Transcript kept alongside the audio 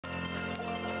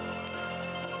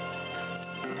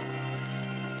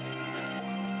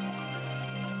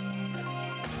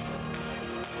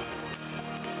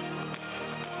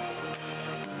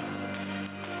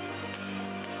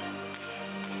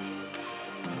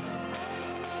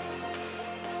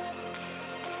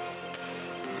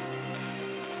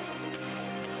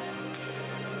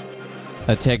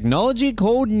A technology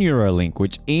called Neuralink,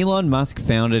 which Elon Musk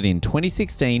founded in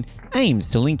 2016, aims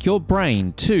to link your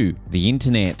brain to the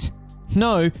internet.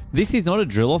 No, this is not a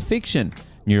drill or fiction.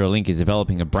 Neuralink is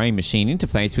developing a brain-machine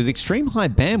interface with extreme high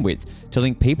bandwidth to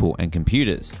link people and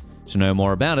computers. To know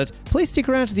more about it, please stick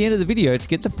around to the end of the video to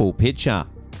get the full picture.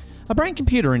 A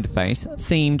brain-computer interface,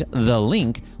 themed The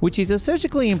Link, which is a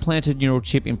surgically implanted neural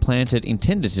chip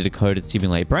intended to decode and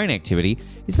stimulate brain activity,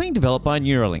 is being developed by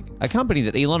Neuralink, a company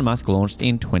that Elon Musk launched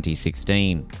in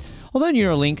 2016. Although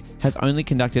Neuralink has only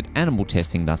conducted animal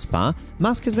testing thus far,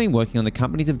 Musk has been working on the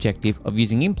company's objective of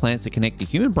using implants to connect the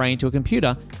human brain to a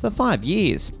computer for 5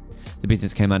 years. The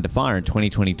business came under fire in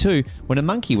 2022 when a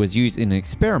monkey was used in an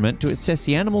experiment to assess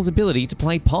the animal's ability to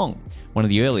play Pong, one of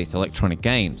the earliest electronic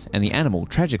games, and the animal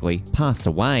tragically passed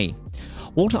away.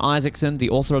 Walter Isaacson, the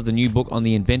author of the new book on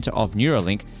the inventor of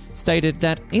Neuralink, stated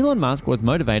that Elon Musk was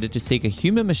motivated to seek a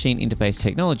human-machine interface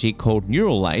technology called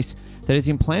neural lace that is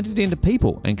implanted into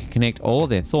people and can connect all of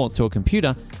their thoughts to a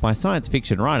computer by a science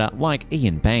fiction writer like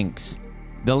Ian Banks.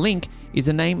 The Link is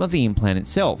the name of the implant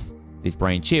itself. This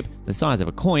brain chip, the size of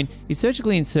a coin, is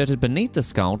surgically inserted beneath the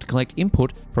skull to collect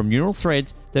input from neural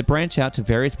threads that branch out to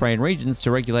various brain regions to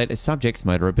regulate a subject's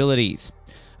motor abilities.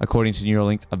 According to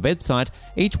Neuralink's website,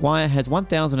 each wire has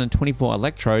 1,024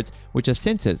 electrodes, which are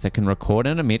sensors that can record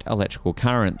and emit electrical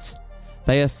currents.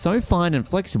 They are so fine and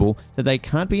flexible that they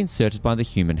can't be inserted by the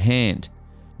human hand.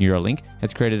 Neuralink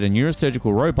has created a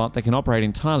neurosurgical robot that can operate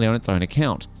entirely on its own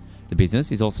account. The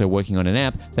business is also working on an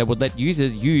app that would let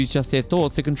users use just their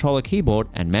thoughts to control a keyboard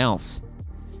and mouse.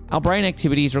 Our brain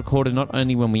activity is recorded not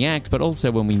only when we act, but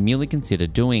also when we merely consider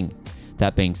doing.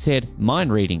 That being said,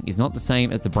 mind reading is not the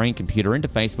same as the brain-computer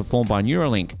interface performed by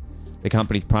Neuralink. The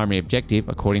company's primary objective,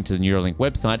 according to the Neuralink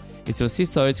website, is to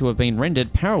assist those who have been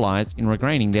rendered paralyzed in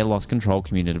regaining their lost control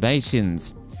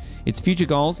communications. Its future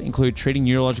goals include treating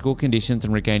neurological conditions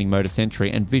and regaining motor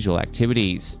sensory and visual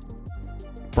activities.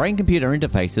 Brain-computer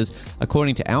interfaces,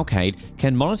 according to Alcade,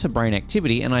 can monitor brain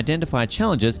activity and identify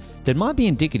challenges that might be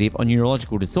indicative of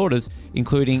neurological disorders,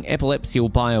 including epilepsy or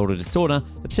bipolar disorder,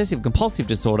 obsessive-compulsive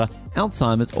disorder,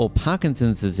 Alzheimer's or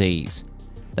Parkinson's disease.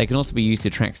 They can also be used to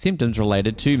track symptoms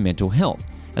related to mental health,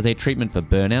 as a treatment for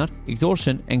burnout,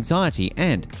 exhaustion, anxiety,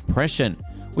 and depression,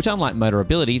 which, unlike motor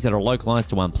abilities that are localized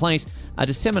to one place, are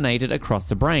disseminated across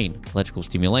the brain. Electrical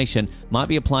stimulation might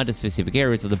be applied to specific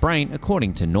areas of the brain,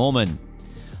 according to Norman.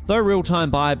 Though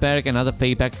real-time biobatic and other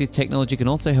feedbacks, this technology can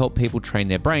also help people train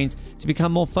their brains to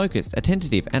become more focused,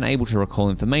 attentive, and able to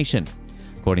recall information.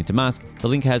 According to Musk, the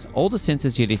Link has all the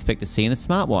sensors you'd expect to see in a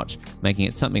smartwatch, making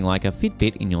it something like a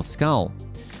Fitbit in your skull.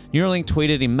 Neuralink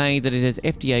tweeted in May that it has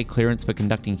FDA clearance for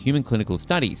conducting human clinical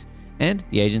studies, and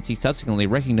the agency subsequently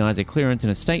recognized a clearance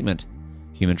in a statement.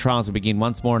 Human trials will begin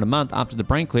once more in a month after the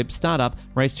BrainClip startup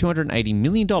raised $280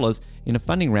 million in a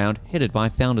funding round headed by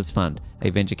Founders Fund, a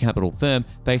venture capital firm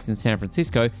based in San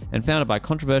Francisco and founded by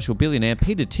controversial billionaire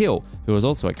Peter Thiel, who was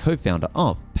also a co-founder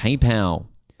of PayPal.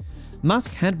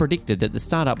 Musk had predicted that the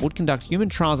startup would conduct human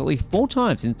trials at least 4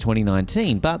 times since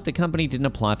 2019, but the company didn't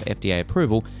apply for FDA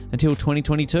approval until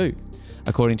 2022.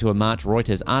 According to a March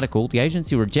Reuters article, the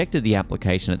agency rejected the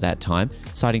application at that time,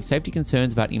 citing safety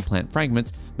concerns about implant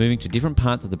fragments moving to different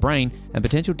parts of the brain and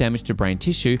potential damage to brain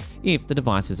tissue if the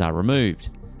devices are removed.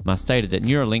 Musk stated that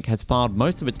Neuralink has filed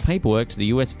most of its paperwork to the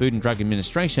US Food and Drug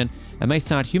Administration and may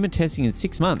start human testing in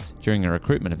 6 months during a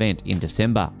recruitment event in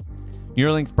December.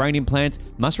 Neuralink's brain implants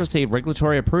must receive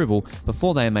regulatory approval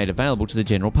before they are made available to the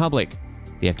general public.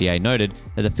 The FDA noted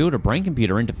that the field of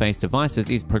brain-computer interface devices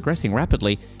is progressing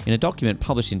rapidly in a document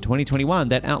published in 2021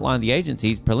 that outlined the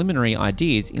agency's preliminary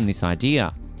ideas in this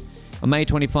idea. On May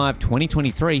 25,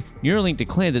 2023, Neuralink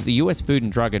declared that the US Food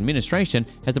and Drug Administration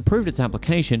has approved its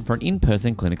application for an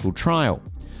in-person clinical trial.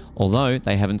 Although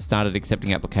they haven't started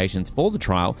accepting applications for the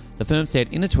trial, the firm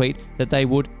said in a tweet that they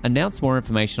would announce more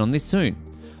information on this soon.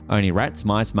 Only rats,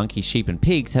 mice, monkeys, sheep, and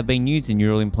pigs have been used in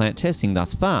neural implant testing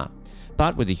thus far.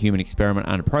 But with the human experiment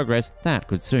under progress, that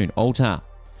could soon alter.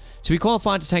 To be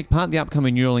qualified to take part in the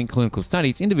upcoming Neuralink clinical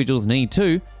studies, individuals need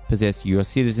to possess US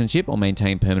citizenship or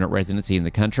maintain permanent residency in the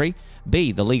country,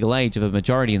 be the legal age of a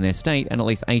majority in their state and at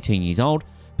least 18 years old,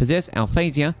 possess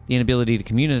aphasia, the inability to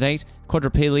communicate,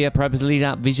 quadriplegia,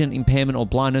 paraplegia, vision impairment or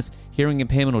blindness, hearing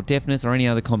impairment or deafness or any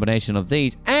other combination of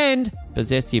these, and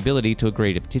possess the ability to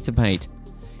agree to participate.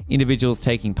 Individuals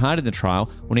taking part in the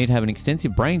trial will need to have an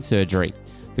extensive brain surgery.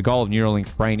 The goal of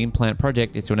Neuralink's brain implant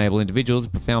project is to enable individuals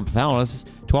with profound paralysis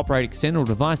to operate external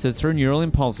devices through neural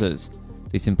impulses.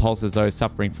 This impulses those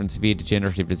suffering from severe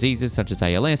degenerative diseases such as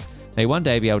ALS may one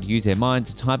day be able to use their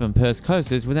minds to type and purse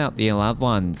coasters without the loved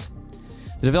ones.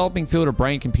 The developing field of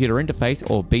brain-computer interface,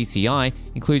 or BCI,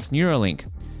 includes Neuralink.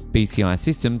 BCI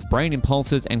systems brain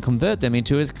impulses and convert them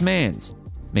into as commands.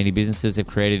 Many businesses have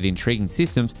created intriguing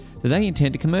systems that they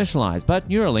intend to commercialize, but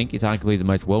Neuralink is arguably the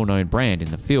most well-known brand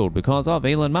in the field because of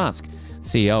Elon Musk,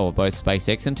 CEO of both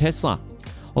SpaceX and Tesla.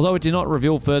 Although it did not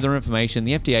reveal further information,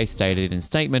 the FDA stated in a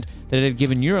statement that it had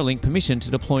given Neuralink permission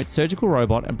to deploy its surgical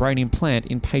robot and brain implant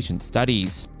in patient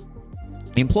studies.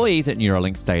 Employees at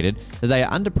Neuralink stated that they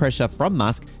are under pressure from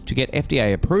Musk to get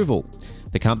FDA approval.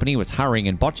 The company was hurrying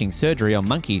and botching surgery on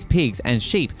monkeys, pigs, and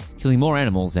sheep, killing more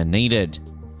animals than needed.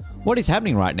 What is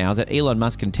happening right now is that Elon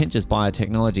Musk's contentious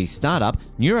biotechnology startup,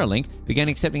 Neuralink, began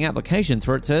accepting applications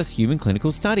for its first human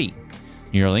clinical study.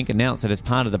 Neuralink announced that as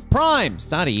part of the PRIME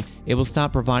study, it will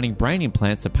start providing brain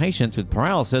implants to patients with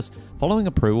paralysis following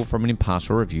approval from an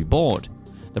impartial review board.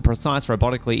 The Precise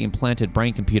Robotically Implanted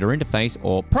Brain-Computer Interface,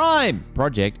 or PRIME,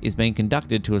 project is being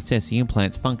conducted to assess the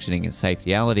implant's functioning and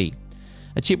safety.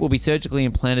 A chip will be surgically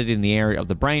implanted in the area of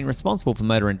the brain responsible for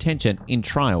motor intention in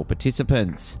trial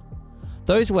participants.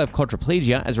 Those who have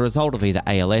quadriplegia as a result of either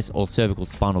ALS or cervical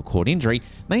spinal cord injury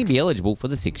may be eligible for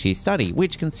the 6-year study,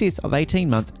 which consists of 18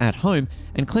 months at home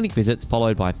and clinic visits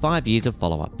followed by 5 years of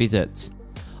follow-up visits.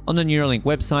 On the Neuralink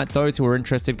website, those who are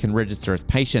interested can register as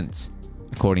patients.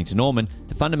 According to Norman,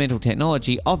 the fundamental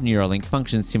technology of Neuralink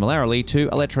functions similarly to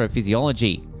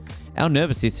electrophysiology. Our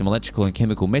nervous system electrical and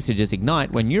chemical messages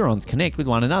ignite when neurons connect with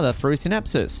one another through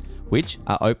synapses, which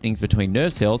are openings between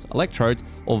nerve cells, electrodes,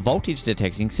 or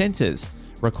voltage-detecting sensors.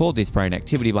 Record this brain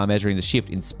activity by measuring the shift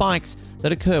in spikes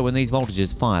that occur when these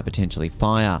voltages potentially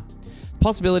fire. The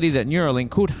possibility that Neuralink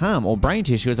could harm or brain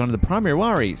tissue is one of the primary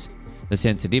worries. The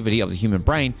sensitivity of the human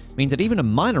brain means that even a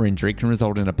minor injury can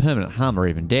result in a permanent harm or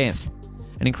even death.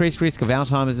 An increased risk of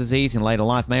Alzheimer's disease in later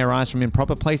life may arise from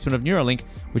improper placement of Neuralink,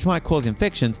 which might cause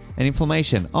infections and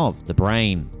inflammation of the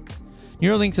brain.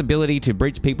 Neuralink's ability to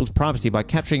breach people's privacy by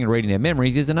capturing and reading their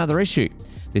memories is another issue.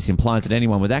 This implies that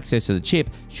anyone with access to the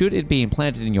chip, should it be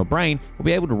implanted in your brain, will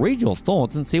be able to read your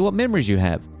thoughts and see what memories you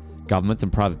have. Governments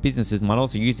and private businesses might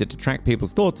also use it to track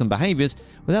people's thoughts and behaviors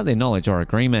without their knowledge or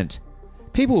agreement.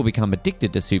 People will become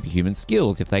addicted to superhuman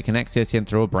skills if they can access them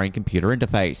through a brain-computer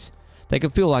interface. They can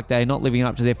feel like they are not living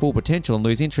up to their full potential and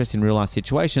lose interest in real-life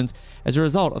situations as a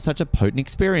result of such a potent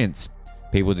experience.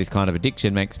 People with this kind of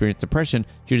addiction may experience depression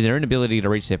due to their inability to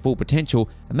reach their full potential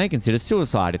and may consider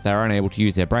suicide if they are unable to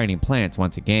use their brain implants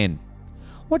once again.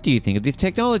 What do you think of this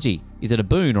technology? Is it a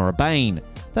boon or a bane?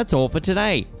 That's all for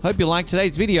today. Hope you liked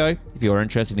today's video. If you are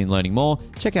interested in learning more,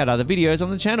 check out other videos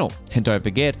on the channel. And don't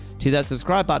forget to hit that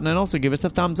subscribe button and also give us a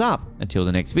thumbs up. Until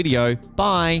the next video,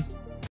 bye!